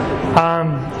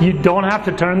You don't have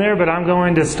to turn there, but I'm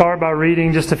going to start by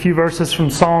reading just a few verses from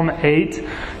Psalm 8.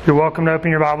 You're welcome to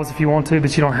open your Bibles if you want to,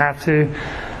 but you don't have to.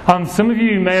 Some of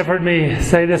you may have heard me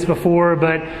say this before,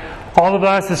 but all of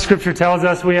us, as Scripture tells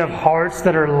us, we have hearts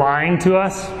that are lying to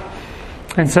us.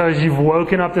 And so as you've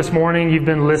woken up this morning, you've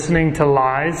been listening to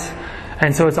lies.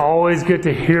 And so it's always good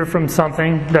to hear from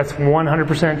something that's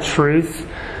 100% truth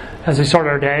as we start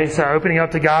our day. So opening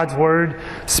up to God's Word,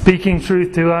 speaking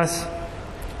truth to us.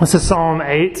 This is Psalm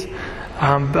 8.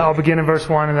 I'll begin in verse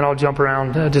 1 and then I'll jump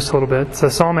around just a little bit. So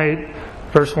Psalm 8,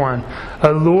 verse 1.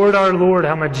 O Lord, our Lord,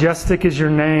 how majestic is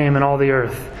your name in all the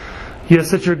earth. You have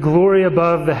set your glory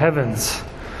above the heavens.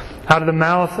 Out of the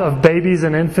mouth of babies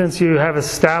and infants you have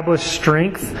established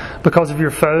strength because of your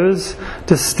foes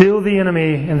to still the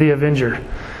enemy and the avenger.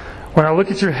 When I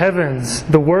look at your heavens,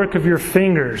 the work of your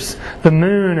fingers, the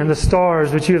moon and the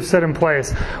stars which you have set in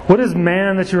place, what is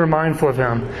man that you are mindful of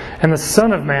him, and the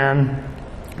Son of Man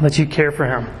that you care for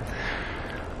him?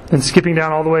 Then skipping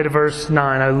down all the way to verse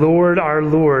 9, O Lord, our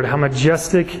Lord, how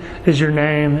majestic is your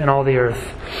name in all the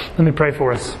earth. Let me pray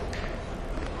for us.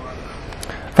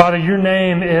 Father, your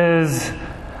name is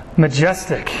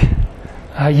majestic.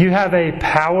 You have a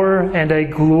power and a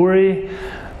glory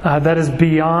that is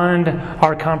beyond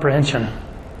our comprehension.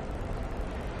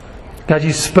 God,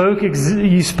 you spoke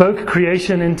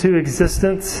creation into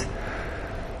existence.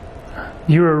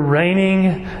 You are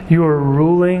reigning. You are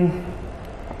ruling.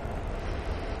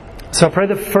 So I pray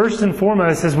that first and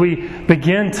foremost, as we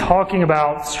begin talking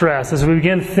about stress, as we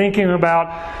begin thinking about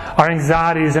our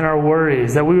anxieties and our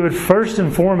worries, that we would first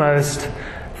and foremost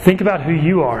think about who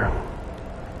you are.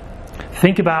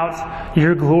 Think about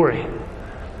your glory.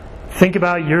 Think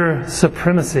about your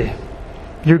supremacy,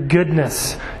 your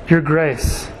goodness, your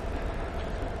grace.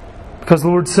 Because,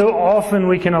 Lord, so often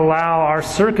we can allow our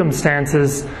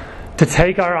circumstances to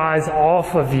take our eyes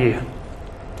off of you,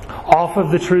 off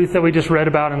of the truth that we just read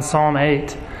about in Psalm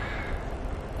 8,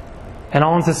 and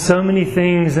onto so many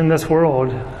things in this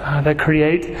world that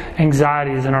create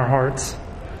anxieties in our hearts.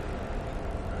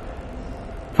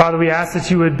 Father, we ask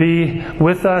that you would be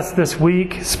with us this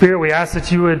week. Spirit, we ask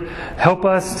that you would help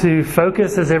us to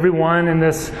focus as everyone in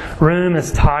this room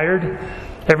is tired.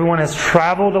 Everyone has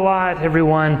traveled a lot.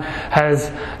 Everyone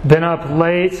has been up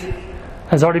late,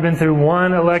 has already been through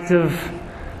one elective.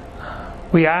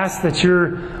 We ask that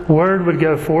your word would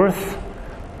go forth.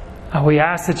 We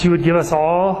ask that you would give us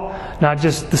all, not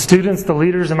just the students, the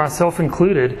leaders, and myself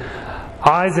included,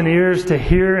 eyes and ears to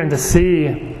hear and to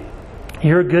see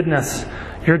your goodness,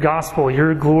 your gospel,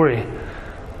 your glory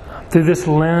through this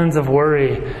lens of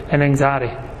worry and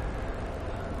anxiety.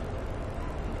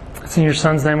 It's in your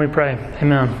Son's name we pray.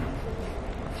 Amen.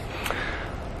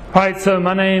 All right, so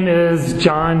my name is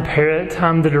John Parrott.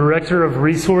 I'm the Director of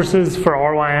Resources for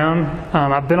RYM.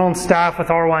 I've been on staff with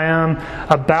RYM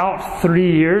about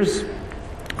 3 years.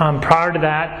 Prior to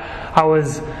that, I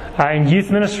was in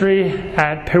youth ministry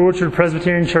at Pear Orchard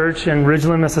Presbyterian Church in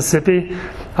Ridgeland, Mississippi.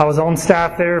 I was on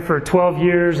staff there for 12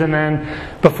 years, and then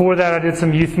before that I did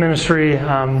some youth ministry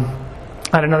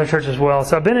at another church as well.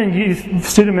 So I've been in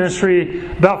student ministry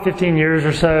about 15 years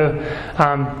or so.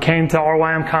 Came to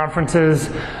RYM conferences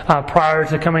prior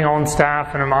to coming on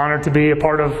staff, and I'm honored to be a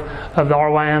part of the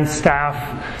RYM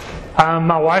staff.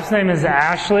 My wife's name is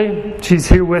Ashley. She's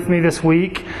here with me this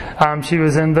week. She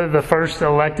was in the first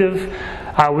elective.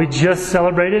 We just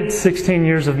celebrated 16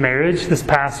 years of marriage this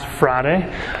past Friday.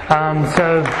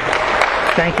 So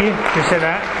thank you. Appreciate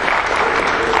that.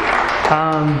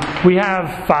 We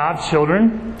have 5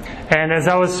 children. And as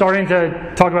I was starting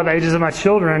to talk about the ages of my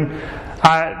children,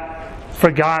 I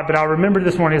forgot, but I remembered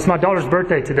this morning. It's my daughter's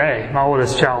birthday today, my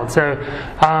oldest child. So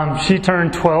she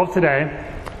turned 12 today.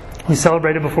 We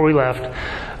celebrated before we left.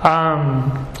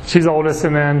 She's the oldest,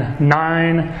 and then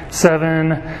 9,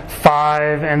 7,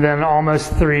 5, and then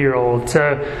almost 3-year-old.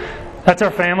 So that's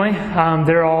our family.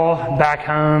 They're all back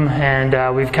home,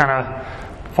 and we've kind of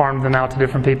farmed them out to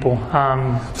different people.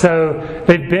 So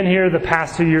they've been here the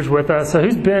past 2 years with us. So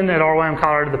who's been at RYM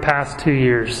Colorado the past 2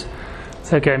 years?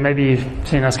 It's okay. Maybe you've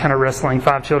seen us kind of wrestling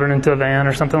 5 children into a van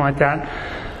or something like that.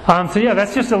 So yeah,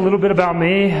 that's just a little bit about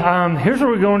me. Here's what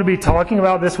we're going to be talking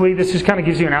about this week. This just kind of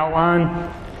gives you an outline.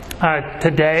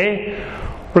 Today,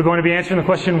 we're going to be answering the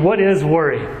question, what is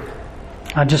worry?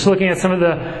 Just looking at some of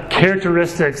the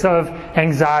characteristics of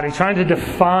anxiety, trying to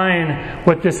define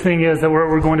what this thing is that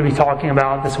we're going to be talking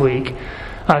about this week.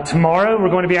 Tomorrow, we're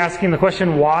going to be asking the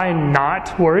question, why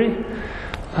not worry?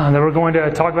 Then we're going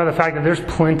to talk about the fact that there's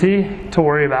plenty to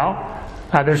worry about.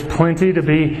 There's plenty to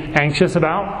be anxious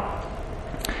about.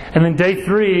 And then day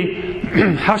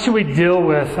 3, how should we deal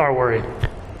with our worry?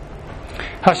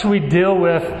 How should we deal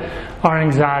with our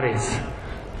anxieties?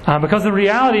 Because the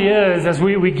reality is, as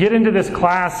we get into this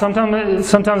class,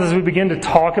 sometimes as we begin to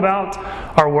talk about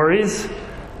our worries,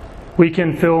 we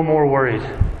can feel more worried.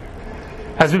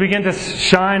 As we begin to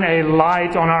shine a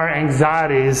light on our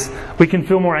anxieties, we can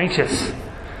feel more anxious.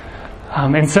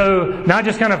 And so, not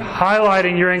just kind of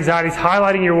highlighting your anxieties,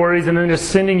 highlighting your worries, and then just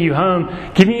sending you home,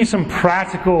 giving you some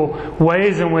practical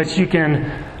ways in which you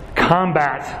can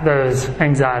combat those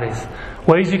anxieties.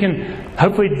 Ways you can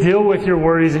hopefully deal with your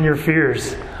worries and your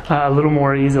fears a little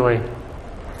more easily.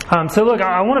 So look,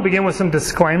 I want to begin with some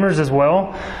disclaimers as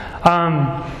well.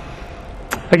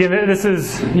 Again, this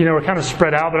is, we're kind of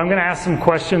spread out, but I'm going to ask some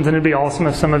questions, and it'd be awesome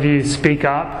if some of you speak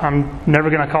up. I'm never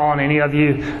going to call on any of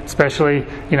you, especially,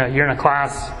 you're in a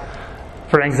class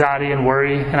for anxiety and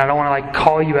worry, and I don't want to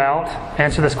call you out,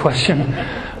 answer this question.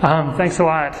 Thanks a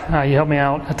lot. You helped me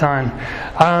out a ton.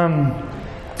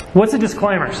 What's a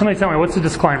disclaimer? Somebody tell me, what's a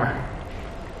disclaimer?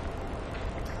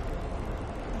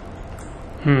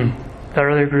 The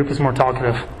earlier group is more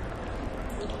talkative.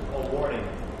 A warning.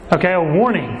 Okay, a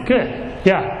warning. Good.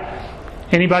 Yeah.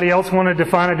 Anybody else want to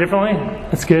define it differently?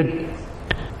 That's good.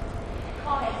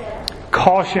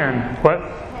 Caution. What?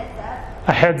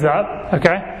 A heads up.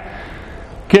 Okay.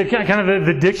 Good. Kind of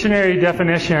the dictionary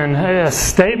definition. A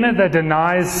statement that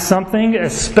denies something,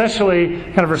 especially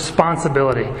kind of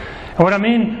responsibility. And what I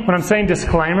mean when I'm saying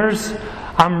disclaimers,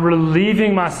 I'm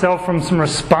relieving myself from some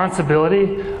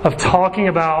responsibility of talking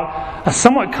about a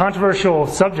somewhat controversial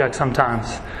subject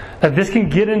sometimes. That this can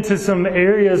get into some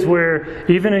areas where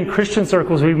even in Christian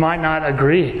circles we might not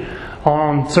agree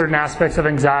on certain aspects of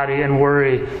anxiety and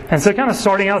worry. And so kind of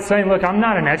starting out saying, look, I'm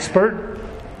not an expert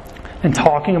in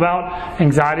talking about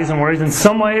anxieties and worries. In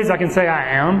some ways I can say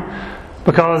I am,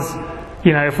 because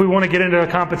if we want to get into a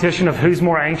competition of who's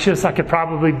more anxious, I could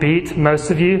probably beat most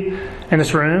of you in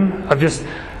this room of just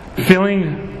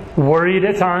feeling worried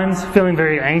at times, feeling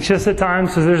very anxious at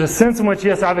times. So there's a sense in which,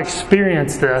 yes, I've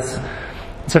experienced this.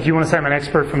 So if you want to say I'm an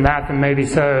expert from that, then maybe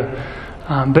so.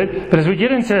 But as we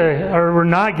get into, or we're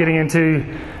not getting into,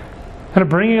 kind of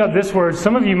bringing up this word,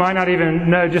 some of you might not even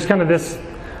know just kind of this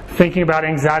thinking about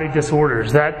anxiety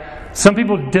disorders, that some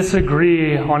people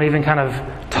disagree on even kind of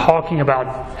talking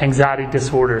about anxiety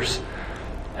disorders.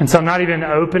 And so I'm not even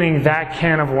opening that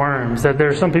can of worms. That there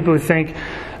are some people who think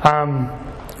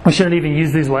we shouldn't even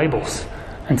use these labels.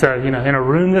 And so, in a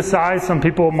room this size, some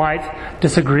people might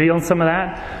disagree on some of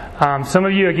that. Some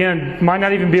of you, again, might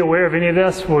not even be aware of any of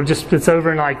this. It's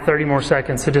over in 30 more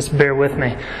seconds, so just bear with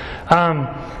me.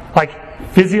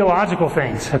 Physiological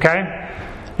things, okay?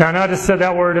 Now, I know I just said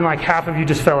that word and half of you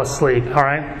just fell asleep,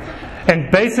 alright?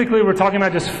 And basically, we're talking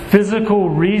about just physical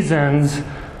reasons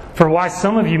for why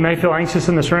some of you may feel anxious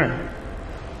in this room.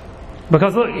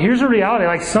 Because look, here's a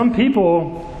reality. Some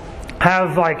people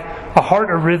have a heart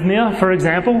arrhythmia, for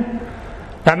example.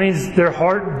 That means their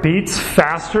heart beats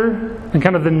faster than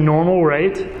kind of the normal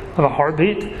rate of a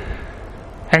heartbeat.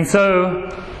 And so,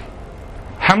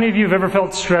 how many of you have ever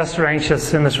felt stressed or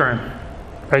anxious in this room?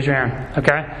 Raise your hand,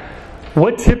 okay?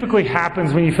 What typically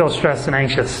happens when you feel stressed and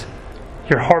anxious?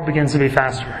 Your heart begins to beat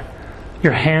faster.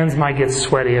 Your hands might get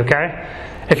sweaty, okay?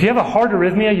 If you have a heart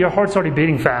arrhythmia, your heart's already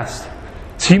beating fast.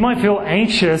 So you might feel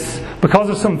anxious because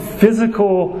of some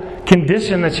physical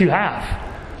condition that you have.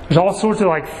 There's all sorts of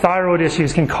thyroid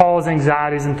issues can cause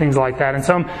anxieties and things like that. And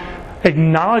so I'm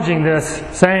acknowledging this,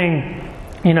 saying,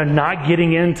 not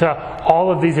getting into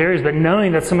all of these areas, but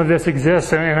knowing that some of this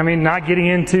exists. And I mean, not getting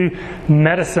into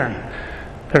medicine.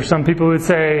 There's some people who would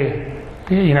say,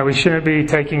 we shouldn't be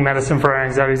taking medicine for our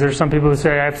anxieties. There's some people who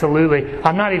say, absolutely.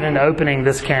 I'm not even opening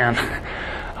this can.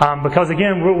 Because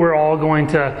again, we're all going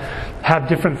to have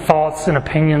different thoughts and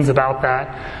opinions about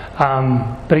that.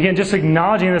 But again, just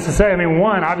acknowledging this to say,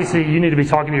 one, obviously you need to be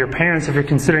talking to your parents if you're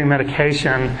considering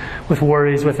medication with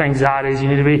worries, with anxieties. You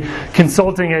need to be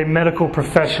consulting a medical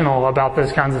professional about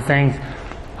those kinds of things.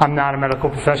 I'm not a medical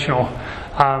professional.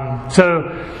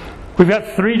 So we've got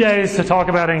 3 days to talk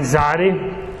about anxiety,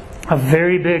 a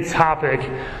very big topic.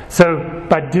 So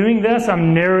by doing this,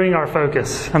 I'm narrowing our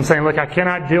focus. I'm saying, look, I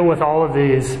cannot deal with all of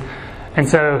these. And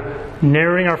so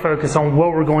narrowing our focus on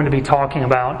what we're going to be talking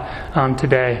about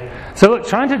today. So look,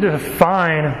 trying to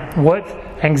define what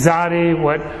anxiety,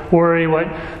 what worry, what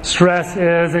stress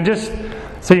is, and just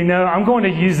so you know, I'm going to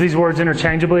use these words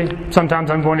interchangeably. Sometimes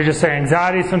I'm going to just say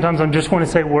anxiety, sometimes I'm just going to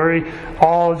say worry,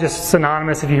 all just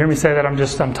synonymous. If you hear me say that, I'm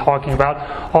talking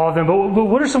about all of them. But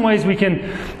what are some ways we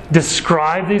can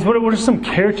describe these? What are some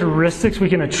characteristics we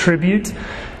can attribute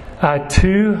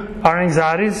to our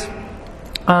anxieties?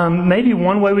 Maybe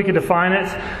one way we could define it,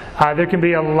 there can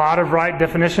be a lot of right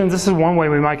definitions. This is one way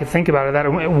we might could think about it.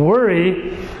 That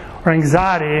worry or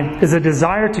anxiety is a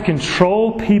desire to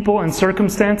control people and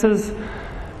circumstances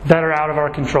that are out of our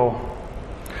control.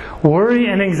 Worry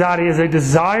and anxiety is a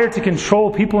desire to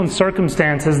control people and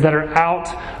circumstances that are out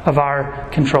of our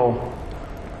control.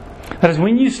 That is,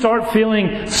 when you start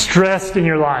feeling stressed in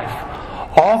your life,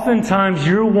 oftentimes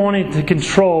you're wanting to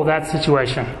control that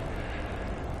situation.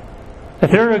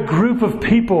 If there are a group of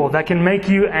people that can make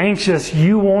you anxious,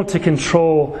 you want to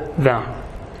control them.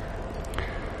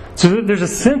 So there's a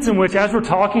sense in which, as we're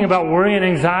talking about worry and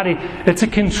anxiety, it's a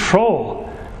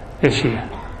control issue,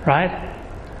 right?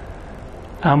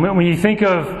 When you think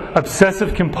of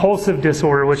obsessive compulsive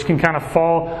disorder, which can kind of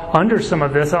fall under some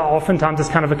of this, oftentimes it's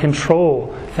kind of a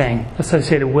control thing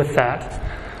associated with that.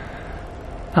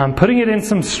 Putting it in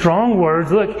some strong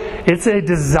words, look, it's a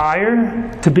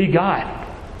desire to be God.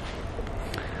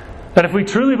 That if we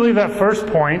truly believe that first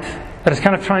point, that it's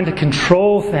kind of trying to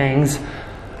control things,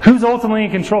 who's ultimately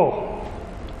in control?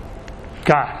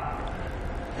 God.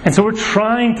 And so we're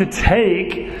trying to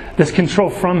take this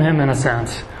control from Him in a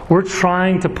sense. We're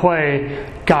trying to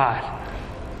play God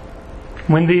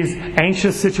when these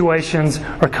anxious situations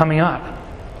are coming up.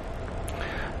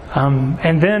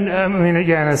 And then,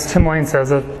 again, as Tim Lane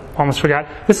says, I almost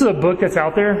forgot, this is a book that's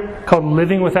out there called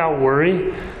Living Without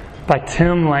Worry by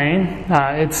Tim Lane.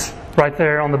 It's right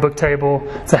there on the book table.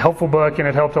 It's a helpful book, and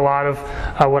it helped a lot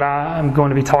of what I'm going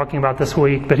to be talking about this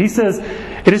week. But he says,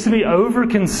 it is to be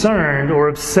over-concerned or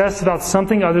obsessed about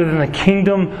something other than the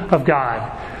kingdom of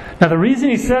God. Now, the reason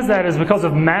he says that is because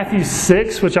of Matthew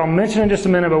 6, which I'll mention in just a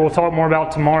minute, but we'll talk more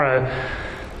about tomorrow.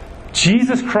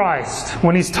 Jesus Christ,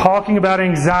 when He's talking about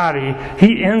anxiety,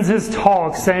 He ends His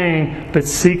talk saying, but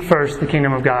seek first the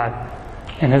kingdom of God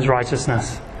and His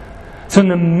righteousness. So in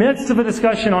the midst of a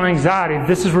discussion on anxiety,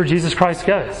 this is where Jesus Christ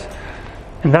goes.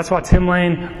 And that's why Tim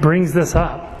Lane brings this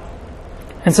up.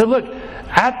 And so look,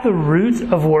 at the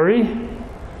root of worry,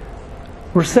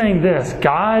 we're saying this: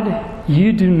 God,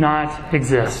 You do not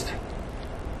exist.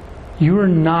 You are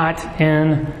not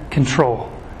in control.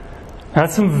 Now,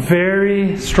 that's some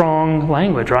very strong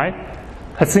language, right?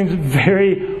 That seems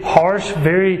very harsh,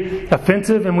 very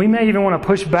offensive, and we may even want to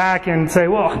push back and say,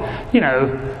 well,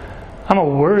 I'm a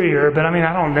worrier, but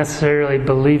I don't necessarily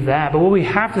believe that. But what we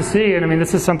have to see, and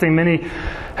this is something many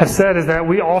have said, is that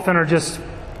we often are just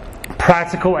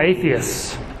practical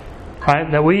atheists, right?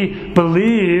 That we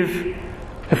believe,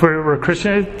 if we're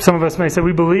Christian, some of us may say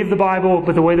we believe the Bible,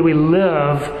 but the way that we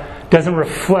live doesn't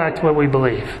reflect what we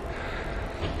believe.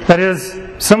 That is,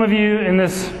 some of you in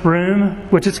this room,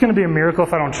 which it's going to be a miracle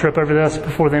if I don't trip over this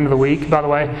before the end of the week, by the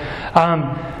way.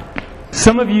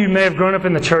 Some of you may have grown up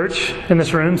in the church in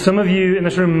this room. Some of you in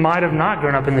this room might have not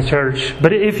grown up in the church.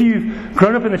 But if you've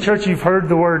grown up in the church, you've heard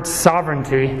the word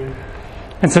sovereignty.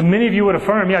 And so many of you would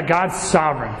affirm, yeah, God's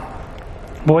sovereign.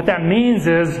 But what that means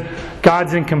is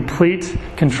God's in complete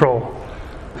control.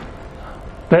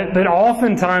 But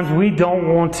oftentimes we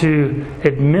don't want to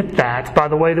admit that by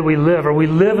the way that we live, or we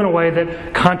live in a way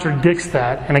that contradicts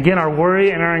that. And again, our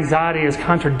worry and our anxiety is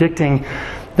contradicting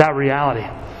that reality.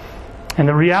 And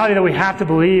the reality that we have to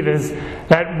believe is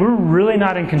that we're really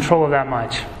not in control of that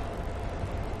much.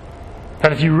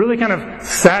 That if you really kind of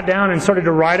sat down and started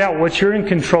to write out what you're in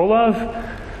control of,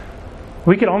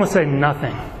 we could almost say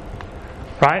nothing.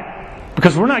 Right?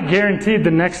 Because we're not guaranteed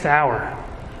the next hour.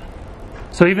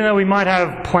 So even though we might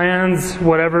have plans,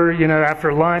 whatever,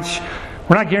 after lunch,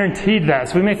 we're not guaranteed that.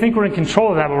 So we may think we're in control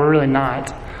of that, but we're really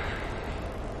not.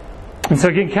 And so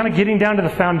again, kind of getting down to the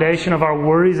foundation of our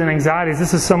worries and anxieties,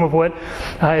 this is some of what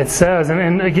it says.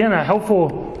 And again, a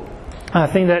helpful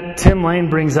thing that Tim Lane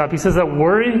brings up. He says that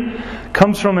worry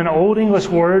comes from an Old English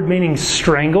word meaning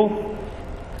strangle.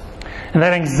 And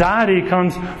that anxiety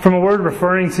comes from a word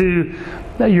referring to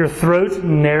your throat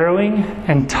narrowing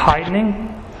and tightening.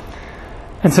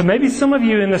 And so maybe some of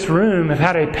you in this room have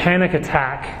had a panic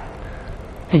attack.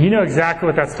 And you know exactly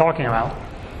what that's talking about.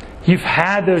 You've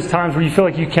had those times where you feel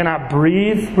like you cannot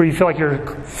breathe, where you feel like your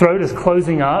throat is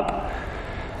closing up,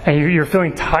 and you're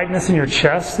feeling tightness in your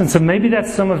chest. And so maybe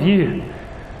that's some of you.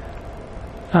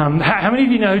 How many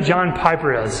of you know who John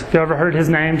Piper is? Have you ever heard his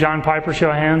name, John Piper? Show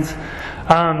of hands.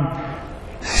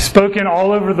 Spoken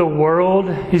all over the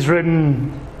world. He's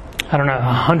written,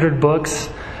 100 books.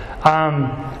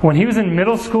 When he was in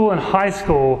middle school and high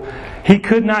school, he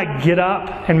could not get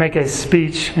up and make a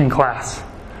speech in class.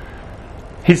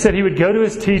 He said he would go to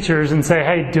his teachers and say,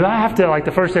 hey, do I have to,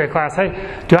 the first day of class,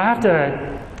 hey, do I have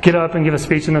to get up and give a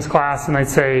speech in this class? And they'd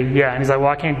say, yeah. And he's like, well,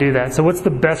 I can't do that. So what's the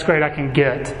best grade I can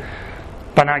get?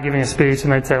 by not giving a speech,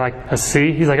 and they'd say like a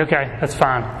C. He's like, okay, that's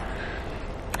fine.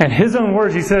 And his own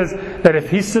words, he says that if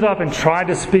he stood up and tried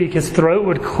to speak, his throat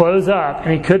would close up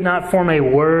and he could not form a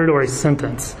word or a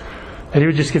sentence. That he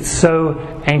would just get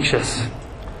so anxious.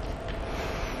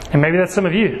 And maybe that's some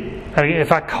of you.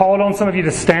 If I called on some of you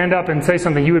to stand up and say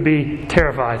something, you would be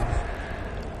terrified.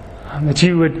 That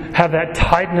you would have that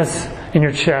tightness in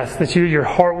your chest. That your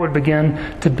heart would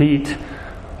begin to beat.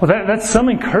 Well, that's some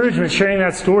encouragement, sharing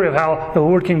that story of how the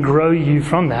Lord can grow you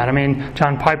from that. I mean,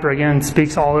 John Piper, again,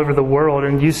 speaks all over the world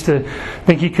and used to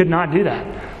think he could not do that.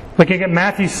 Looking at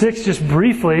Matthew 6 just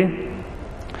briefly,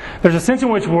 there's a sense in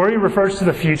which worry refers to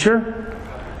the future.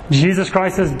 Jesus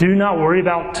Christ says, do not worry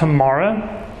about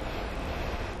tomorrow.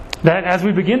 That as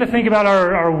we begin to think about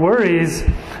our worries,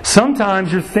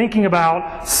 sometimes you're thinking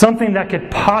about something that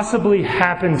could possibly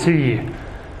happen to you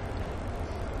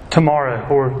tomorrow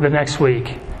or the next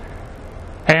week.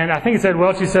 And I think it's Ed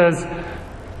Welch who says,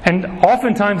 and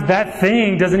oftentimes that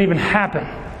thing doesn't even happen.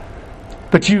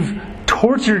 But you've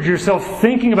tortured yourself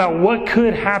thinking about what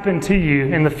could happen to you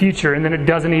in the future, and then it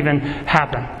doesn't even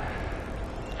happen.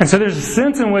 And so there's a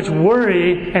sense in which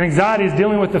worry and anxiety is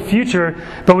dealing with the future,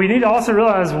 but we need to also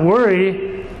realize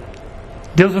worry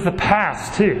deals with the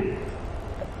past too.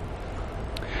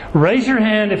 Raise your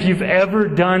hand if you've ever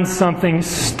done something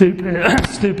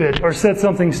stupid or said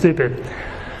something stupid.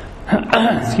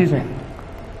 Excuse me.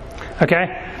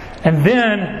 Okay? And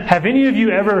then, have any of you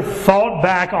ever thought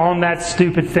back on that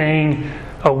stupid thing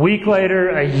a week later,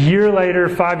 a year later,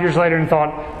 5 years later, and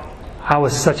thought, I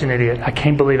was such an idiot. I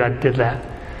can't believe I did that.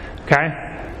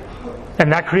 Okay?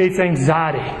 And that creates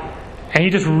anxiety. And you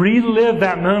just relive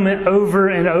that moment over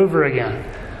and over again.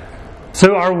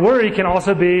 So our worry can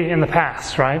also be in the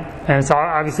past, right? And it's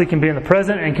obviously can be in the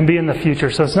present and can be in the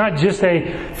future. So it's not just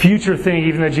a future thing,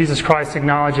 even though Jesus Christ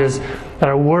acknowledges that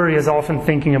our worry is often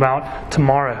thinking about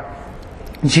tomorrow.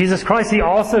 Jesus Christ, He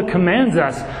also commands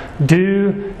us,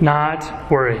 do not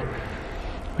worry.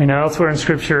 We know elsewhere in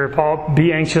Scripture, Paul,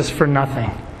 be anxious for nothing.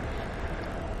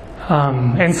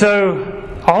 And so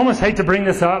I almost hate to bring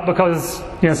this up because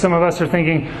some of us are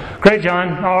thinking, great, John,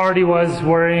 I already was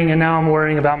worrying and now I'm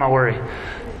worrying about my worry.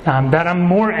 That I'm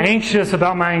more anxious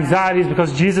about my anxieties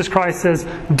because Jesus Christ says,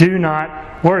 do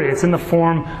not worry. It's in the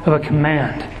form of a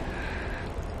command.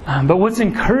 But what's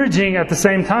encouraging at the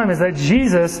same time is that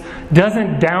Jesus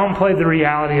doesn't downplay the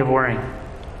reality of worrying.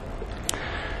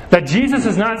 That Jesus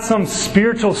is not some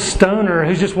spiritual stoner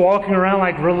who's just walking around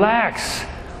like, relax.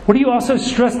 What are you all so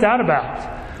stressed out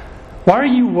about? Why are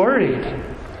you worried?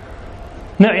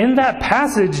 Now, in that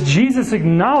passage, Jesus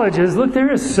acknowledges, look,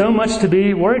 there is so much to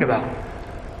be worried about.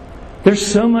 There's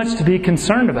so much to be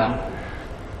concerned about.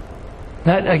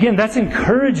 That's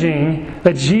encouraging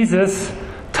that Jesus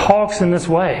talks in this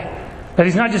way. That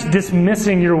He's not just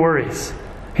dismissing your worries.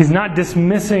 He's not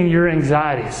dismissing your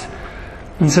anxieties.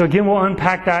 And so again, we'll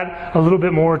unpack that a little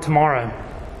bit more tomorrow.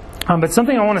 But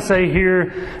something I want to say here,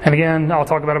 and again, I'll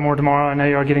talk about it more tomorrow. I know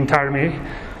you are getting tired of me.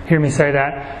 Hear me say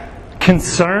that.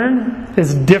 Concern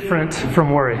is different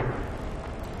from worry.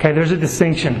 Okay, there's a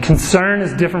distinction. Concern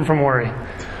is different from worry.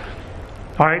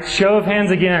 All right, show of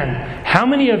hands again. How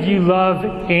many of you love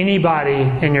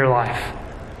anybody in your life?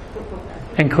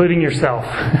 Including yourself.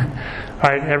 All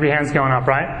right, every hand's going up,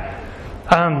 right?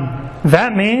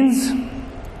 That means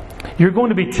you're going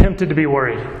to be tempted to be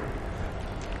worried.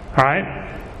 All right?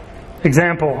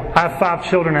 Example, I have 5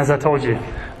 children, as I told you.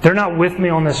 They're not with me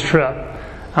on this trip.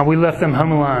 We left them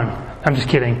home alone. I'm just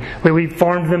kidding. We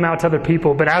farmed them out to other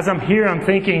people. But as I'm here, I'm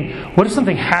thinking, what if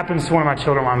something happens to one of my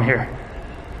children while I'm here?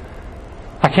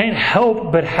 I can't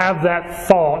help but have that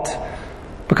thought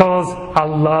because I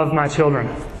love my children.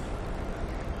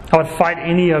 I would fight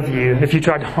any of you if you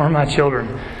tried to harm my children.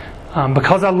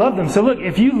 Because I love them. So look,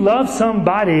 if you love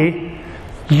somebody,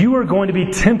 you are going to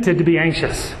be tempted to be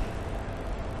anxious.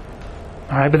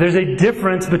 All right, but there's a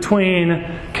difference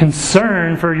between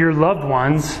concern for your loved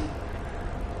ones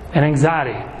and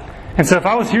anxiety. And so if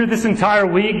I was here this entire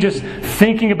week just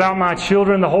thinking about my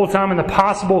children the whole time and the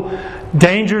possible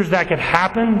dangers that could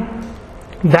happen,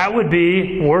 that would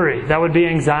be worry. That would be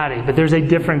anxiety. But there's a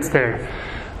difference there.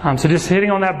 So just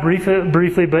hitting on that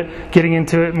briefly, but getting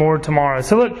into it more tomorrow.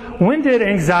 So look, when did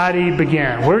anxiety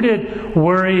begin? Where did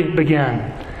worry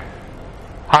begin?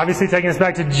 Obviously taking us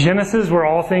back to Genesis where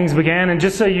all things began. And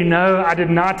just so you know, I did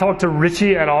not talk to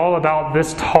Richie at all about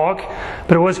this talk.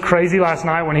 But it was crazy last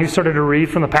night when he started to read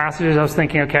from the passages. I was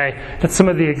thinking, okay, that's some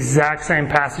of the exact same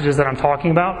passages that I'm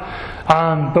talking about.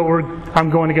 But I'm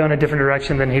going to go in a different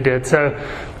direction than he did. So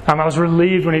I was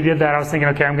relieved when he did that. I was thinking,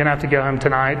 okay, I'm going to have to go home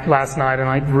last night, and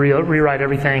like rewrite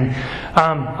everything.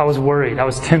 I was worried. I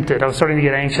was tempted. I was starting to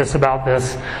get anxious about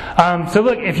this. So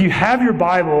look, if you have your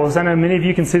Bibles, I know many of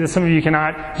you can see this, some of you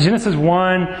cannot. Genesis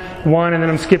 1, and then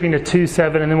I'm skipping to 2,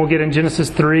 7, and then we'll get in Genesis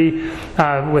 3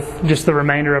 with just the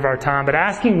remainder of our time. But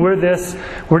asking where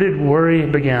did worry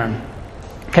begin?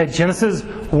 Okay, Genesis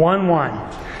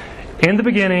 1:1. In the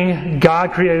beginning,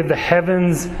 God created the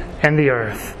heavens and the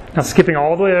earth. Now skipping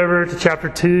all the way over to chapter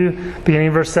 2, beginning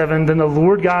in verse 7. Then the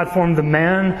Lord God formed the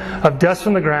man of dust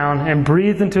from the ground and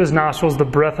breathed into his nostrils the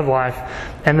breath of life.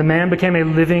 And the man became a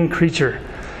living creature.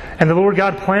 And the Lord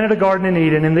God planted a garden in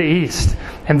Eden in the east.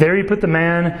 And there he put the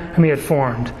man whom he had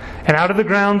formed. And out of the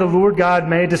ground the Lord God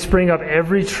made to spring up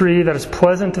every tree that is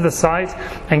pleasant to the sight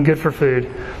and good for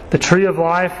food. The tree of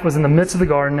life was in the midst of the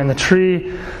garden, and the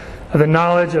tree of the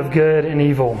knowledge of good and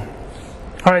evil.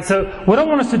 All right, so what I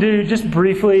want us to do just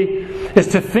briefly is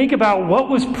to think about what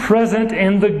was present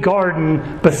in the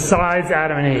garden besides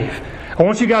Adam and Eve. I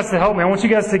want you guys to help me. I want you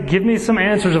guys to give me some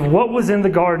answers of what was in the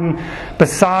garden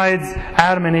besides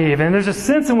Adam and Eve. And there's a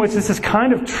sense in which this is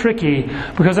kind of tricky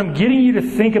because I'm getting you to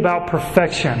think about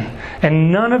perfection.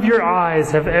 And none of your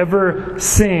eyes have ever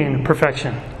seen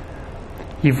perfection.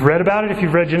 You've read about it if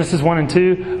you've read Genesis 1 and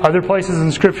 2. Other places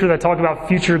in Scripture that talk about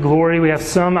future glory. We have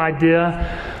some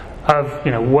idea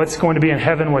of what's going to be in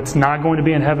heaven, what's not going to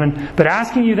be in heaven. But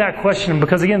asking you that question,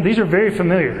 because again, these are very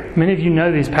familiar. Many of you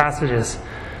know these passages.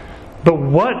 But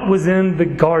what was in the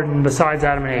garden besides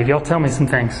Adam and Eve? Y'all tell me some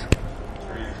things.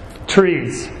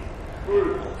 Trees.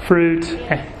 Fruit.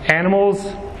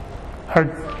 Animals.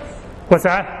 What's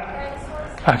that?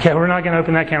 Okay, we're not going to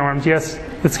open that can of worms. Yes,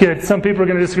 that's good. Some people are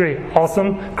going to disagree.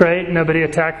 Awesome. Great. Nobody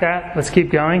attacked that. Let's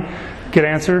keep going. Good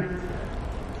answer.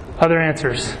 Other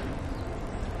answers.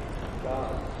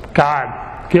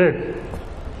 God. Good.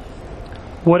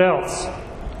 What else?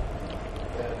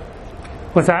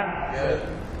 What's that?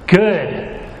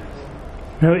 Good.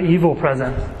 No evil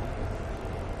present.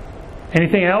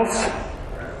 Anything else?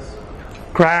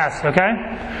 Grass.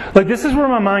 Okay? Look, this is where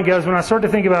my mind goes when I start to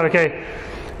think about,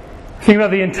 think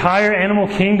about the entire animal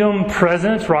kingdom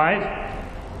present, right?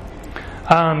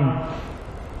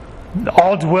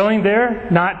 All dwelling there,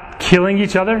 not killing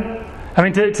each other. I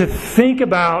mean, to think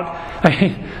about,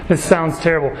 this sounds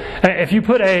terrible. If you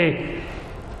put a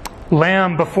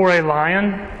lamb before a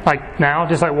lion, like now,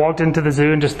 just like walked into the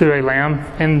zoo and just threw a lamb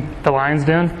in the lion's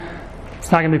den,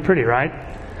 it's not going to be pretty, right?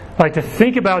 Like to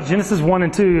think about Genesis 1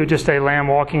 and 2, just a lamb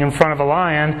walking in front of a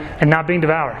lion and not being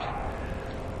devoured.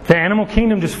 The animal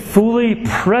kingdom just fully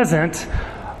present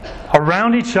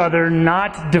around each other,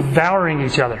 not devouring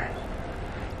each other.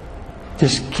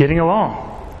 Just getting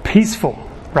along. Peaceful,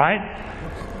 right?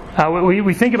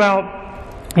 We think about,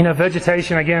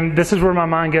 vegetation. Again, this is where my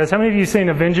mind goes. How many of you seen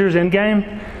Avengers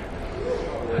Endgame?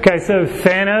 Okay, so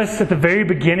Thanos at the very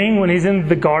beginning when he's in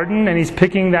the garden and he's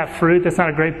picking that fruit. That's not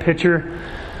a great picture.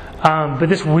 But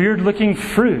this weird looking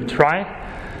fruit, right?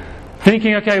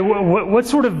 Thinking, what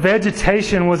sort of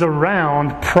vegetation was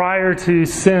around prior to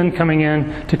sin coming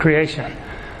in to creation?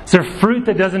 Is there fruit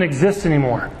that doesn't exist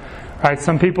anymore? Right?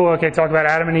 Some people, talk about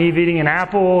Adam and Eve eating an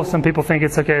apple. Some people think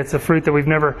it's a fruit that we've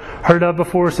never heard of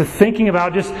before. So thinking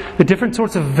about just the different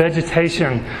sorts of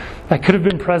vegetation that could have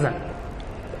been present.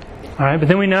 All right, but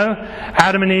then we know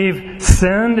Adam and Eve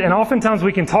sinned, and oftentimes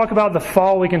we can talk about the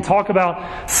fall, we can talk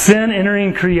about sin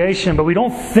entering creation, but we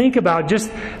don't think about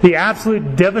just the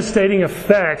absolute devastating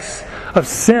effects of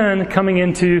sin coming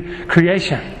into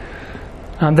creation.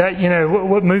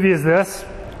 What movie is this?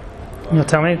 You'll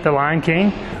tell me, The Lion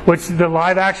King, which the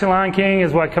live action Lion King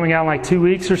is coming out in like 2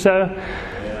 weeks or so.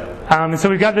 And so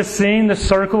we've got this scene, the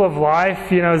circle of life,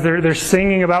 as they're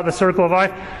singing about the circle of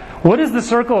life. What is the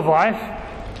circle of life?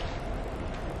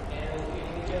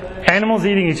 Animals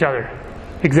eating each other.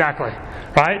 Exactly.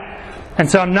 Right? And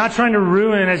so I'm not trying to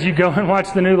ruin as you go and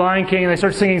watch the new Lion King and they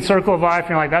start singing Circle of Life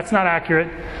and you're like, that's not accurate.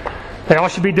 They all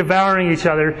should be devouring each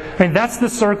other. I mean, that's the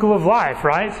circle of life,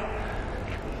 right?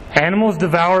 Animals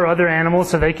devour other animals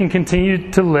so they can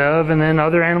continue to live, and then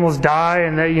other animals die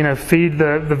and they, feed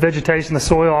the vegetation, the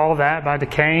soil, all of that by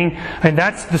decaying. I mean,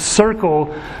 that's the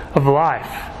circle of life.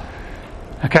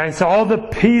 Okay, so all the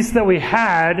peace that we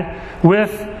had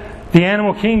with the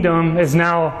animal kingdom is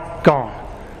now gone.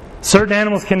 Certain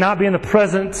animals cannot be in the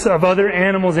presence of other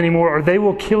animals anymore, or they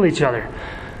will kill each other.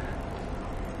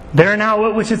 They're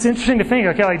now, which is interesting to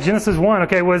think, like Genesis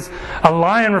 1, was a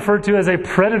lion referred to as a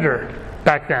predator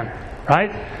back then,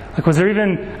 right? Was there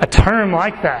even a term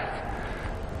like that?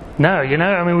 No,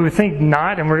 we would think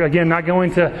not, and we're again not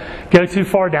going to go too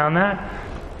far down that.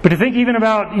 But to think even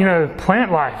about,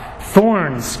 plant life,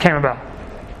 thorns came about.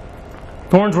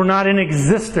 Thorns were not in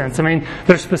existence. I mean,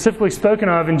 they're specifically spoken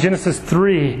of in Genesis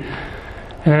 3.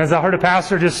 And as I heard a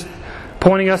pastor just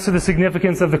pointing us to the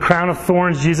significance of the crown of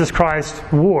thorns Jesus Christ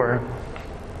wore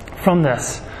from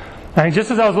this. I mean, just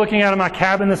as I was looking out of my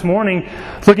cabin this morning,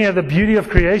 looking at the beauty of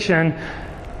creation,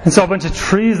 and saw a bunch of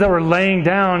trees that were laying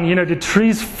down. Did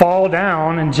trees fall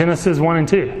down in Genesis 1 and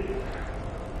 2?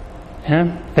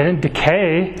 Yeah, they didn't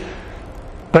decay.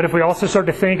 But if we also start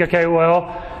to think, okay,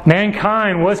 well,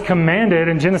 mankind was commanded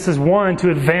in Genesis 1 to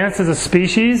advance as a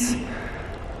species.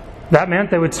 That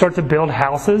meant they would start to build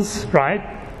houses,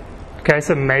 right? Okay,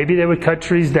 so maybe they would cut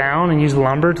trees down and use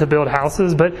lumber to build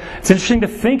houses. But it's interesting to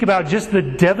think about just the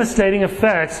devastating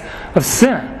effects of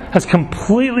sin. Has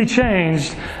completely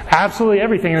changed absolutely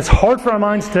everything. And it's hard for our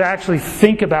minds to actually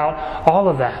think about all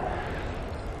of that.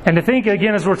 And to think,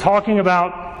 again, as we're talking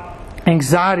about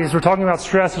anxiety, as we're talking about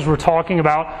stress, as we're talking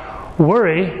about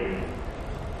worry,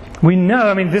 we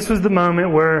know, this was the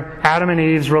moment where Adam and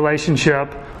Eve's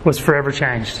relationship was forever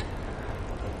changed.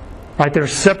 Right? They were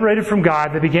separated from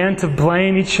God. They began to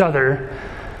blame each other.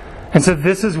 And so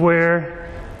this is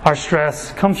where our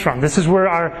stress comes from. This is where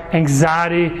our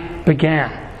anxiety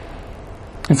began.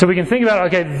 And so we can think about,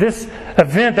 okay, this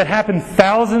event that happened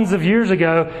thousands of years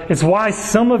ago is why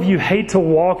some of you hate to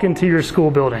walk into your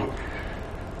school building.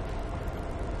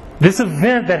 This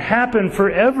event that happened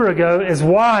forever ago is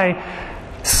why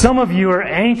some of you are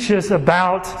anxious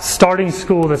about starting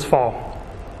school this fall.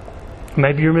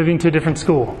 Maybe you're moving to a different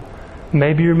school.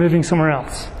 Maybe you're moving somewhere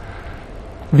else.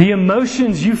 The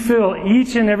emotions you feel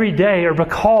each and every day are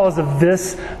because of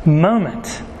this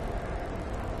moment.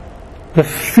 The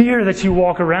fear that you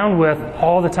walk around with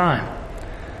all the time.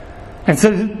 And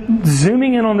so,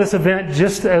 zooming in on this event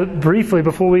just briefly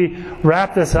before we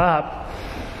wrap this up.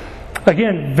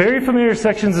 Again, very familiar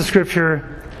sections of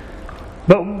Scripture.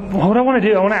 But what I want to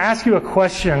do, I want to ask you a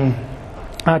question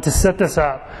to set this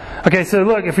up. Okay, so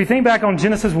look, if we think back on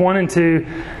Genesis 1 and 2,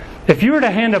 if you were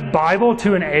to hand a Bible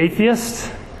to an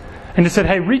atheist and just said,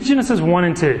 hey, read Genesis 1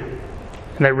 and 2.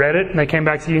 And they read it and they came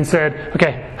back to you and said,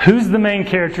 okay, who's the main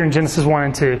character in Genesis 1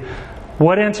 and 2?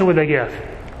 What answer would they give?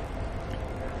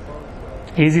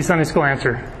 Easy Sunday school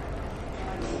answer.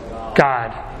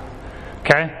 God.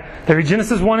 Okay? They read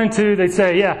Genesis 1 and 2, they'd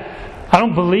say, yeah, I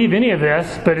don't believe any of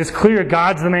this, but it's clear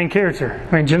God's the main character.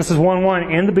 Genesis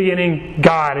 1:1, in the beginning,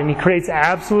 God, and He creates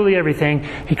absolutely everything.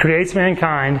 He creates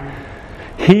mankind.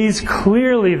 He's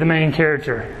clearly the main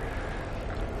character.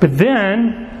 But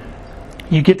then,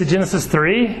 you get to Genesis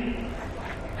 3,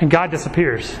 and God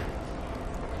disappears.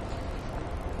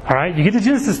 Alright? You get to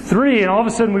Genesis 3, and all of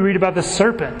a sudden we read about the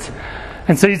serpent.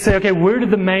 And so you'd say, okay, where did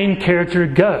the main character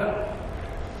go?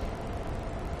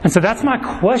 And so that's my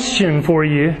question for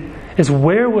you, is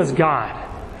where was God?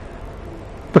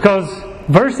 Because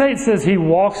verse 8 says He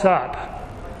walks up.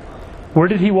 Where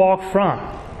did He walk from?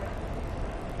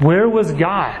 Where was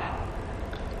God?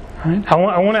 Right? I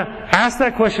want to ask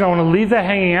that question. I want to leave that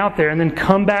hanging out there and then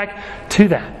come back to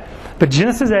that. But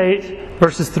Genesis 3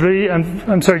 verses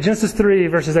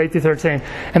 8 through 13.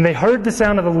 And they heard the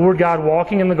sound of the Lord God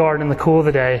walking in the garden in the cool of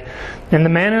the day. And the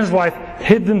man and his wife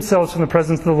hid themselves from the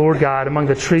presence of the Lord God among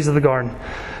the trees of the garden.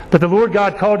 But the Lord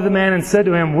God called to the man and said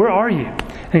to him, where are you?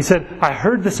 And he said, I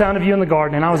heard the sound of you in the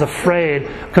garden, and I was afraid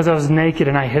because I was naked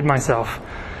and I hid myself.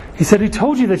 He said, who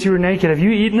told you that you were naked? Have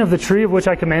you eaten of the tree of which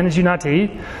I commanded you not to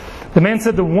eat? The man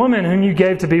said, the woman whom you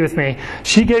gave to be with me,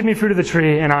 she gave me fruit of the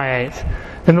tree, and I ate.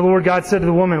 Then the Lord God said to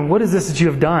the woman, what is this that you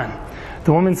have done?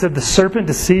 The woman said, the serpent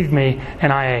deceived me,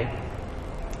 and I ate.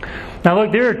 Now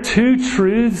look, there are two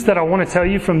truths that I want to tell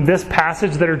you from this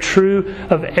passage that are true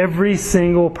of every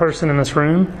single person in this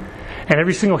room and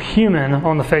every single human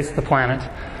on the face of the planet.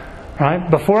 Right?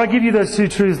 Before I give you those two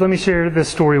truths, let me share this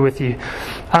story with you.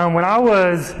 When I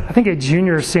was, I think, a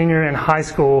junior or senior in high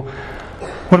school,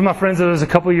 one of my friends that was a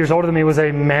couple of years older than me was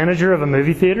a manager of a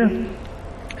movie theater.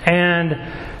 And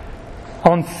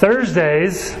on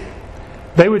Thursdays,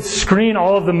 they would screen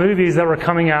all of the movies that were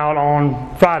coming out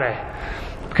on Friday.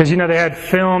 Because, they had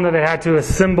film that they had to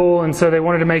assemble, and so they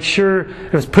wanted to make sure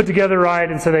it was put together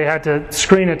right, and so they had to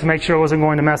screen it to make sure it wasn't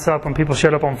going to mess up when people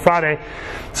showed up on Friday.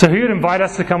 So he would invite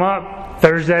us to come up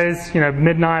Thursdays,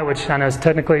 midnight, which I know is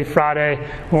technically Friday.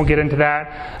 We won't get into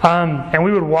that. And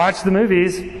we would watch the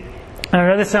movies. And I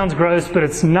know this sounds gross, but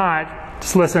it's not.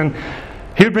 Just listen.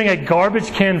 He would bring a garbage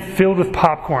can filled with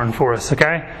popcorn for us,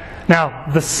 okay? Now,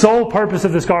 the sole purpose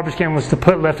of this garbage can was to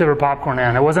put leftover popcorn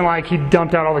in. It wasn't like he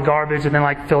dumped out all the garbage and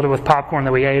then filled it with popcorn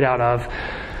that we ate out of.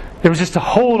 It was just to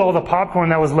hold all the popcorn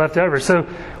that was left over. So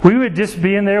we would just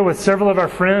be in there with several of our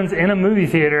friends in a movie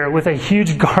theater with a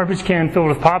huge garbage can filled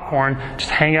with popcorn, just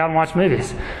hang out and watch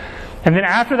movies. And then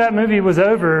after that movie was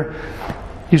over,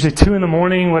 usually 2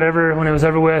 a.m, whatever, when it was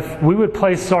over with, we would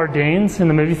play sardines in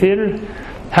the movie theater.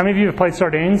 How many of you have played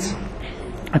sardines?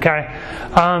 Okay.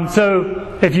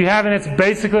 So if you haven't, it's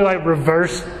basically like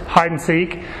reverse hide and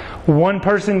seek. One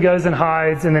person goes and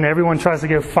hides, and then everyone tries to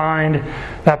go find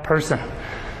that person.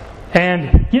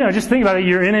 And, just think about it.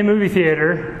 You're in a movie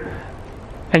theater,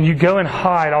 and you go and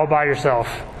hide all by yourself.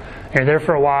 You're there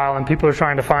for a while, and people are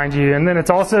trying to find you. And then it's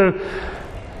also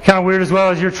kind of weird as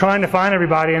well as you're trying to find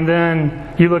everybody, and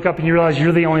then you look up and you realize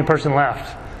you're the only person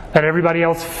left. That everybody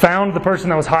else found the person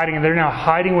that was hiding, and they're now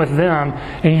hiding with them,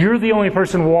 and you're the only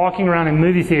person walking around a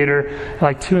movie theater at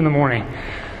like 2 a.m.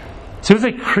 So it's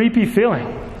a creepy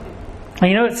feeling.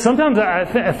 And sometimes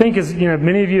I think as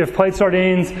many of you have played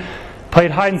sardines, played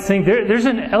hide and seek, there's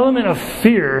an element of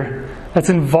fear that's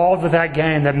involved with that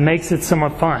game that makes it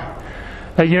somewhat fun.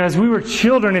 As we were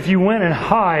children, if you went and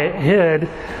hid,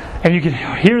 and you could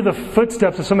hear the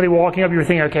footsteps of somebody walking up, you were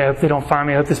thinking, okay, I hope they don't find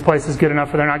me. I hope this place is good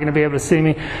enough where they're not going to be able to see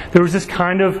me. There was this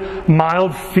kind of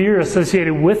mild fear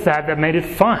associated with that made it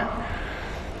fun.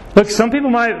 Look, some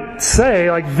people might say,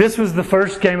 this was the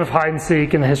first game of hide and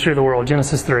seek in the history of the world,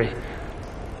 Genesis 3.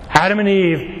 Adam and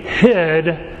Eve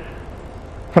hid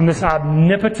from this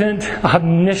omnipotent,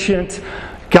 omniscient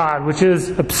God, which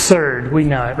is absurd. We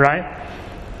know it, right?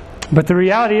 But the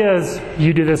reality is,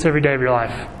 you do this every day of your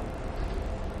life.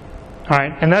 All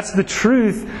right, and that's the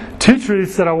truth, 2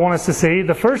 truths that I want us to see.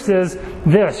 The first is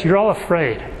this: you're all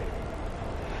afraid.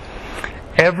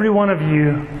 Every one of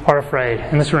you are afraid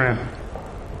in this room.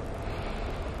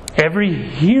 Every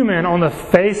human on the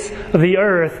face of the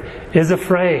earth is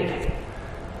afraid.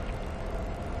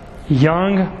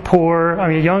 Young,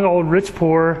 old, rich,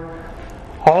 poor,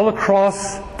 all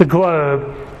across the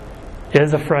globe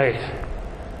is afraid.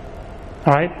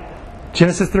 All right?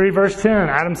 Genesis 3 verse 10,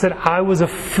 Adam said, I was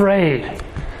afraid.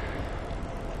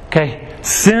 Okay,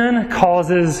 sin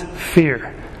causes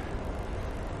fear.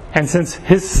 And since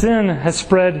his sin has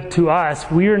spread to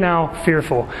us, we are now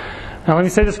fearful. Now let me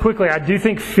say this quickly. I do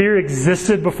think fear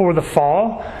existed before the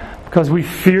fall because we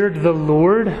feared the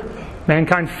Lord.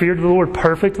 Mankind feared the Lord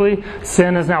perfectly.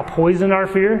 Sin has now poisoned our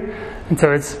fear. And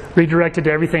so it's redirected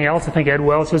to everything else. I think Ed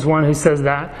Welch is one who says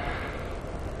that.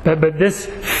 But this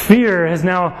fear has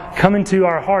now come into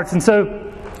our hearts. And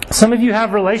so some of you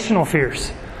have relational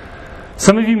fears.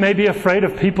 Some of you may be afraid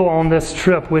of people on this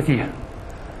trip with you.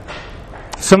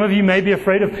 Some of you may be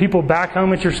afraid of people back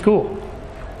home at your school.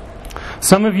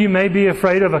 Some of you may be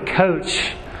afraid of a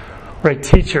coach or a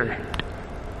teacher.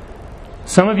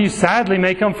 Some of you, sadly,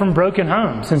 may come from broken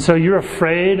homes, and so you're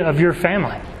afraid of your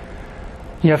family.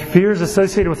 You have fears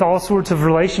associated with all sorts of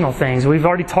relational things. We've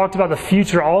already talked about the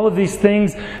future, all of these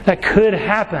things that could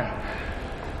happen.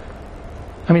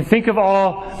 I mean, think of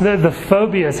all the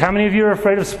phobias. How many of you are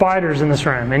afraid of spiders in this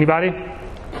room? Anybody?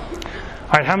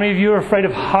 All right, how many of you are afraid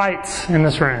of heights in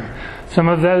this room? Some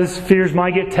of those fears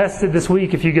might get tested this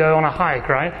week if you go on a hike,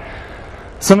 right?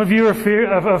 Some of you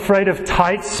are afraid of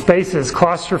tight spaces,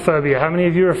 claustrophobia. How many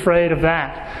of you are afraid of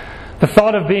that? The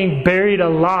thought of being buried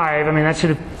alive, I mean, that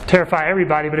should terrify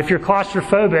everybody, but if you're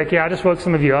claustrophobic, I just woke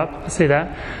some of you up. I see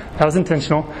that. That was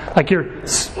intentional. Like your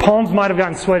palms might have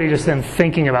gotten sweaty just then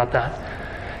thinking about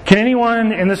that. Can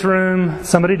anyone in this room,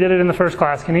 somebody did it in the first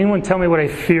class, can anyone tell me what a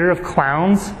fear of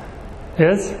clowns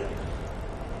is?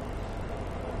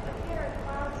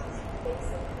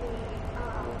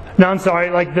 No, I'm sorry,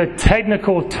 like the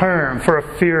technical term for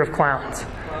a fear of clowns.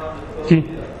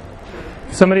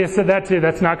 Somebody has said that too.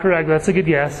 That's not correct. That's a good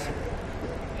guess.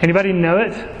 Anybody know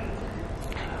it?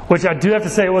 Which I do have to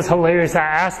say it was hilarious. I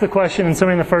asked the question and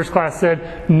somebody in the first class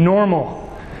said, normal.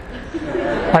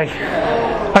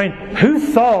 Who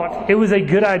thought it was a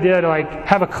good idea to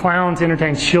have a clown to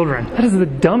entertain children? That is the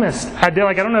dumbest idea.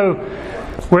 I don't know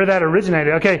where that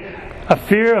originated. Okay, a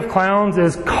fear of clowns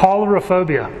is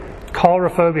coulrophobia.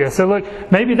 Coulrophobia. So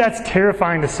look, maybe that's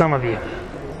terrifying to some of you.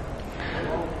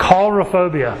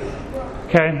 Coulrophobia.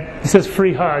 Okay? It says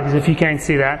free hugs if you can't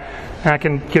see that. And I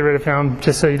can get rid of him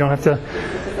just so you don't have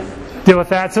to deal with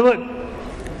that. So look,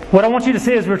 what I want you to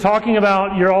see is we're talking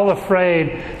about you're all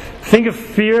afraid. Think of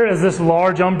fear as this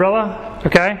large umbrella.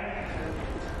 Okay?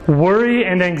 Worry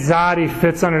and anxiety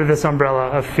fits under this umbrella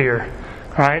of fear.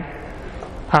 Alright?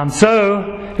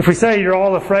 So, if we say you're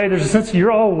all afraid, there's a sense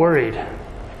you're all worried.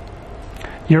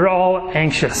 You're all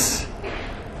anxious.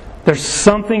 There's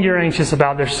something you're anxious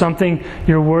about. There's something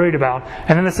you're worried about.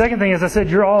 And then the second thing, as I said,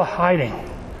 you're all hiding.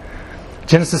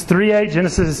 Genesis 3:8,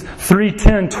 Genesis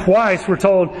 3:10, twice we're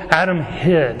told Adam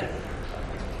hid.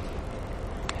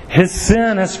 His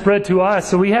sin has spread to us,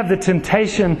 so we have the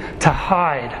temptation to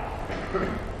hide.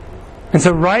 And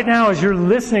so right now, as you're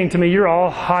listening to me, you're all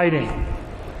hiding.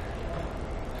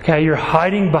 Okay, you're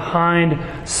hiding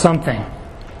behind something.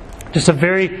 Just a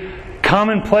very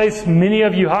common place many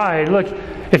of you hide. Look,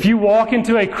 if you walk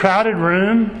into a crowded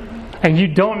room and you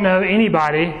don't know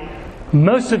anybody,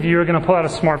 most of you are going to pull out a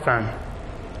smartphone.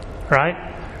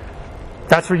 Right?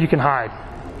 That's where you can hide.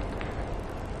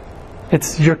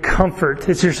 It's your comfort.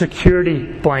 It's your security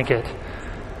blanket.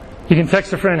 You can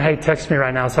text a friend, hey, text me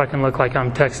right now so I can look like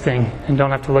I'm texting and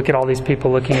don't have to look at all these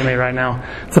people looking at me right now.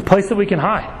 It's a place that we can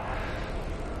hide.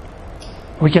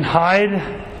 We can hide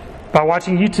by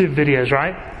watching YouTube videos,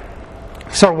 right?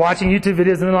 Start watching YouTube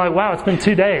videos and they're like, wow, it's been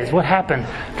 2 days. What happened?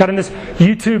 Got in this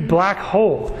YouTube black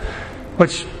hole.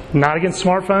 Which, not against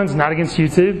smartphones, not against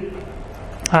YouTube.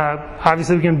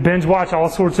 Obviously, we can binge watch all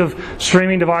sorts of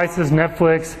streaming devices,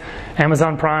 Netflix,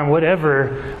 Amazon Prime,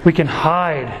 whatever. We can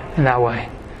hide in that way.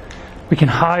 We can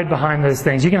hide behind those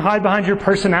things. You can hide behind your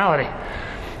personality.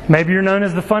 Maybe you're known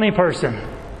as the funny person.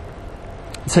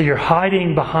 So you're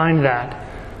hiding behind that.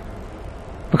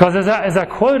 Because as I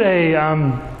quote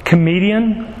a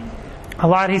comedian a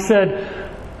lot, he said,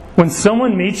 when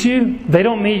someone meets you, they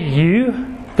don't meet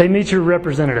you, they meet your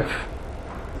representative.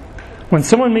 When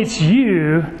someone meets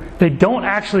you, they don't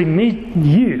actually meet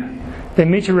you. They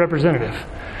meet your representative.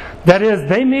 That is,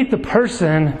 they meet the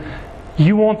person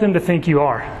you want them to think you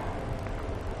are.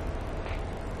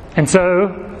 And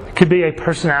so, it could be a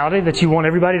personality that you want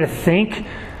everybody to think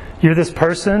you're this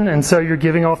person, and so you're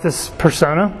giving off this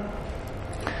persona.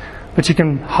 But you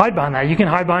can hide behind that. You can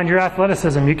hide behind your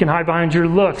athleticism. You can hide behind your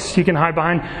looks. You can hide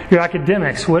behind your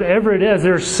academics. Whatever it is,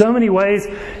 there are so many ways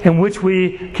in which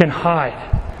we can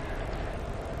hide.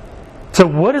 So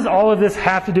what does all of this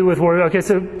have to do with worry? Okay,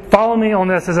 so follow me on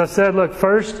this. As I've said, look,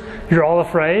 first, you're all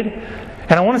afraid.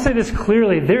 And I want to say this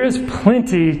clearly. There is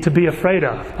plenty to be afraid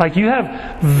of. Like, you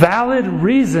have valid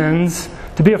reasons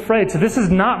to be afraid. So this is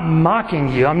not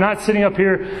mocking you. I'm not sitting up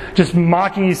here just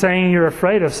mocking you saying you're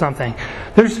afraid of something.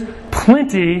 There's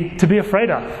plenty to be afraid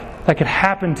of that could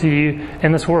happen to you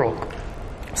in this world.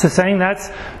 So saying that's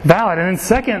valid. And then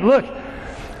second, look,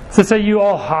 so say you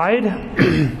all hide.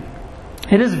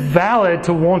 It is valid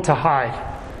to want to hide.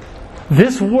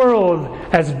 This world,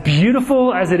 as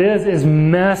beautiful as it is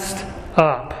messed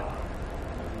up.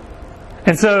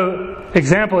 And so,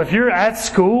 example, if you're at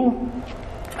school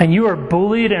and you are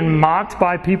bullied and mocked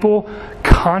by people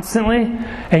constantly,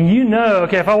 and you know,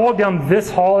 okay, if I walk down this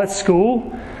hall at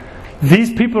school,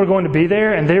 these people are going to be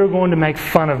there and they are going to make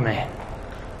fun of me.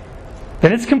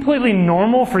 Then it's completely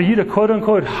normal for you to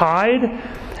quote-unquote hide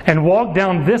and walk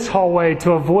down this hallway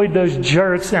to avoid those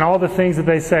jerks and all the things that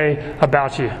they say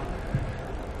about you.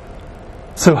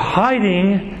 So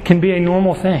hiding can be a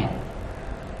normal thing.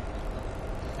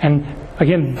 And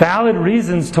again, valid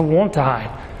reasons to want to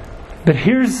hide. But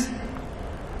here's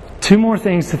two more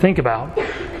things to think about.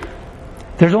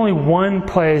 There's only one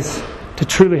place to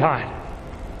truly hide.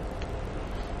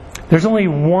 There's only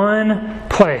one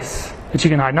place that you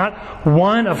can hide. Not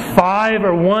one of 5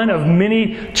 or one of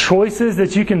many choices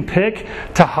that you can pick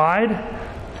to hide.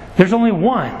 There's only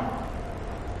one.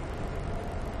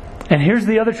 And here's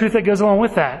the other truth that goes along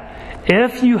with that.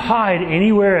 If you hide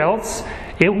anywhere else,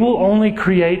 it will only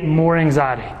create more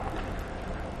anxiety,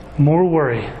 more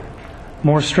worry,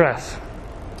 more stress.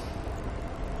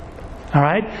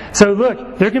 Alright? So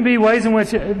look, there can be ways in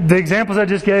which, the examples I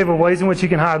just gave are ways in which you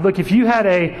can hide. Look, if you had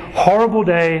a horrible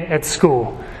day at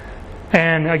school,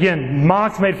 and again,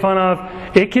 mocked, made fun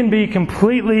of, it can be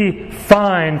completely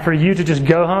fine for you to just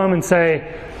go home and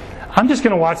say, I'm just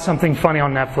going to watch something funny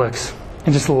on Netflix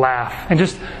and just laugh and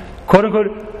just quote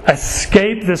unquote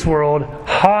escape this world,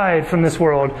 hide from this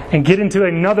world, and get into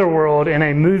another world in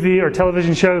a movie or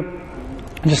television show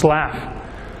and just laugh.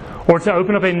 Or to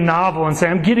open up a novel and say,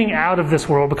 I'm getting out of this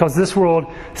world because this world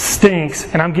stinks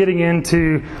and I'm getting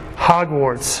into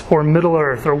Hogwarts or Middle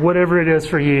Earth or whatever it is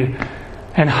for you,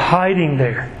 and hiding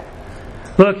there.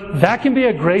 Look, that can be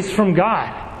a grace from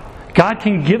God. God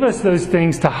can give us those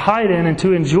things to hide in and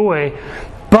to enjoy,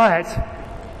 but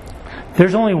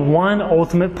there's only one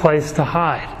ultimate place to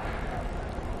hide.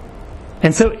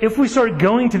 And so if we start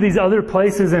going to these other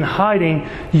places and hiding,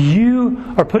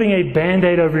 you are putting a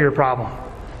Band-Aid over your problem.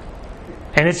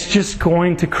 And it's just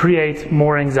going to create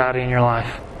more anxiety in your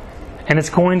life. And it's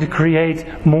going to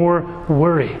create more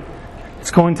worry.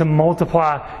 It's going to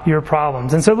multiply your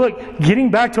problems. And so look,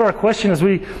 getting back to our question as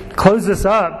we close this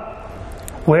up,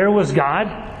 where was God?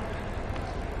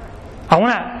 I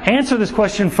want to answer this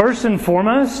question first and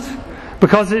foremost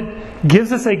because it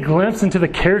gives us a glimpse into the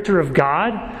character of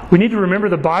God. We need to remember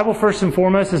the Bible first and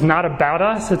foremost is not about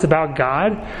us, it's about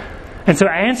God. And so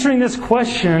answering this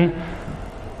question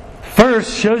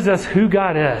first shows us who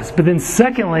God is, but then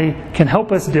secondly can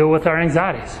help us deal with our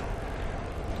anxieties.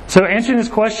 So answering this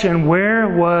question, where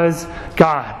was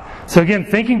God? So again,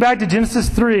 thinking back to Genesis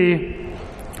 3,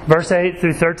 verses 8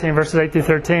 through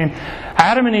 13,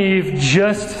 Adam and Eve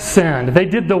just sinned. They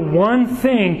did the one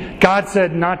thing God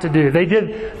said not to do. They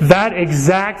did that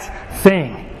exact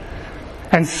thing.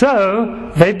 And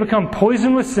so, they've become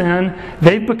poisoned with sin.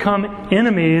 They've become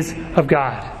enemies of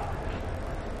God.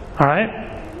 Alright?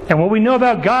 And what we know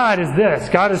about God is this.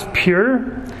 God is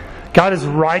pure. God is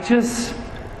righteous.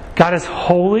 God is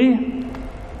holy.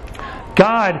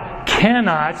 God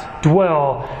cannot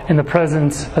dwell in the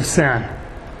presence of sin.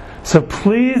 So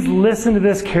please listen to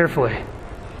this carefully.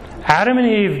 Adam and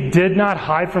Eve did not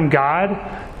hide from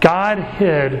God. God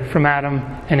hid from Adam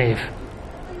and Eve.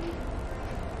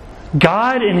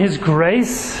 God, in His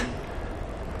grace,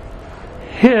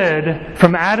 hid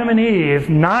from Adam and Eve,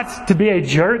 not to be a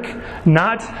jerk,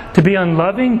 not to be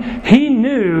unloving. He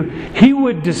knew He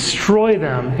would destroy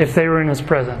them if they were in His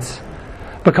presence.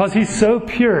 Because He's so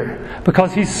pure,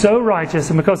 because He's so righteous,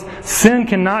 and because sin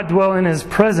cannot dwell in His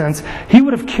presence, He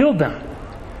would have killed them.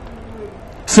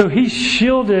 So He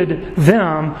shielded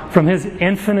them from His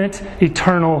infinite,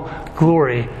 eternal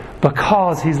glory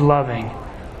because He's loving.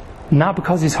 Not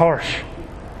because He's harsh.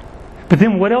 But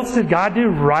then what else did God do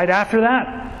right after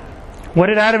that? What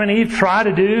did Adam and Eve try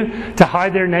to do to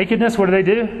hide their nakedness? What did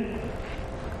they do?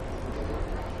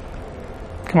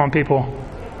 Come on, people.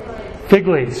 Fig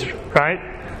leaves, right?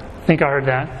 I think I heard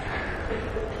that.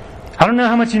 I don't know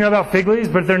how much you know about fig leaves,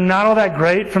 but they're not all that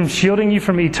great from shielding you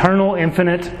from eternal,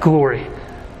 infinite glory.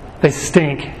 They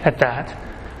stink at that.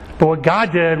 But what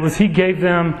God did was He gave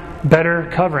them better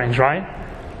coverings, right?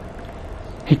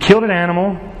 He killed an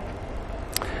animal.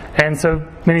 And so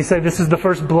many say this is the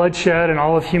first bloodshed in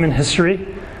all of human history.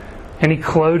 And He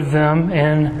clothed them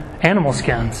in animal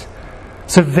skins.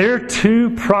 So there are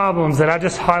two problems that I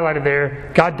just highlighted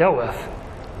there God dealt with.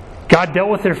 God dealt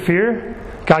with their fear.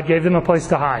 God gave them a place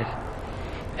to hide.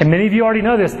 And many of you already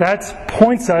know this. That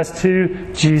points us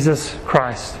to Jesus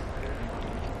Christ.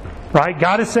 Right?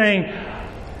 God is saying,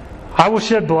 I will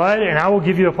shed blood and I will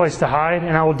give you a place to hide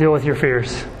and I will deal with your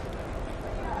fears.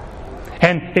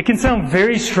 And it can sound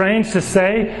very strange to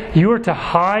say you are to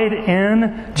hide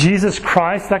in Jesus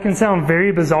Christ. That can sound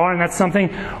very bizarre, and that's something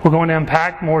we're going to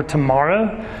unpack more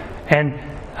tomorrow and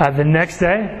the next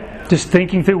day. Just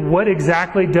thinking through what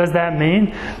exactly does that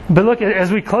mean. But look,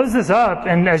 as we close this up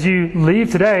and as you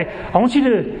leave today, I want you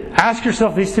to ask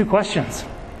yourself these two questions.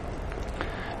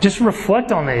 Just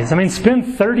reflect on these. I mean,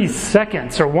 spend 30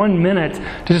 seconds or 1 minute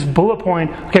to just bullet point,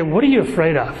 okay, what are you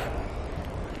afraid of?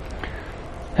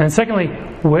 And secondly,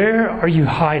 where are you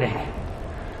hiding?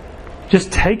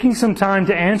 Just taking some time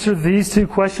to answer these two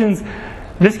questions,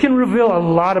 this can reveal a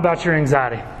lot about your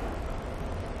anxiety.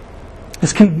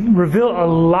 This can reveal a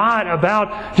lot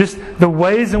about just the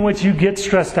ways in which you get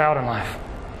stressed out in life.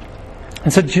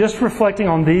 And so just reflecting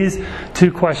on these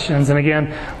two questions. And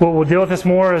again, we'll deal with this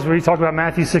more as we talk about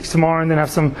Matthew 6 tomorrow and then have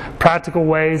some practical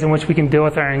ways in which we can deal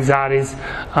with our anxieties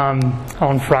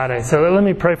on Friday. So let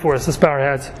me pray for us. Let's bow our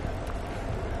heads.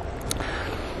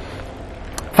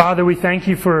 Father, we thank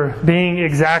You for being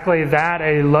exactly that,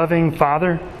 a loving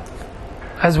Father.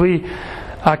 As we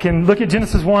can look at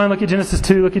Genesis 1, look at Genesis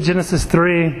 2, look at Genesis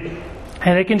 3,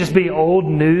 and it can just be old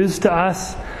news to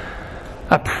us.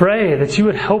 I pray that You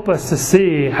would help us to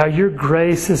see how Your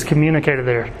grace is communicated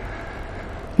there.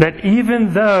 That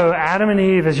even though Adam and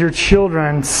Eve, as Your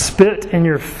children, spit in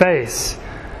Your face,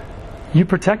 You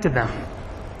protected them.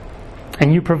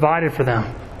 And You provided for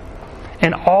them.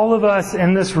 And all of us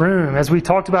in this room, as we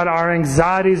talked about our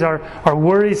anxieties, our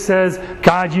worries, says,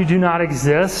 God, You do not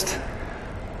exist.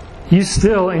 You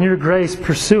still, in Your grace,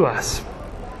 pursue us.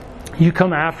 You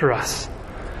come after us.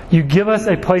 You give us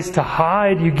a place to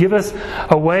hide. You give us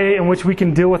a way in which we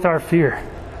can deal with our fear.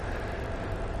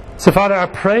 So, Father, I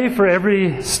pray for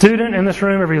every student in this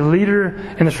room, every leader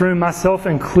in this room, myself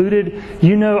included.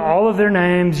 You know all of their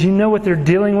names. You know what they're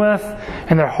dealing with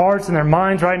in their hearts and their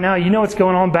minds right now. You know what's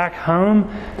going on back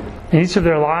home in each of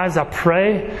their lives. I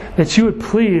pray that You would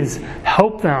please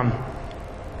help them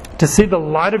to see the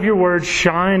light of Your Word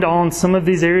shined on some of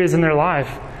these areas in their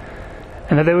life.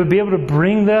 And that they would be able to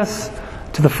bring this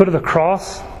to the foot of the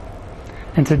cross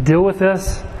and to deal with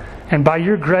this. And by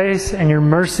Your grace and Your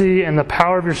mercy and the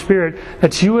power of Your Spirit,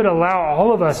 that You would allow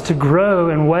all of us to grow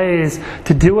in ways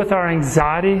to deal with our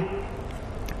anxiety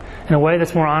in a way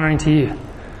that's more honoring to You.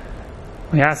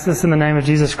 We ask this in the name of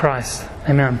Jesus Christ.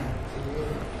 Amen.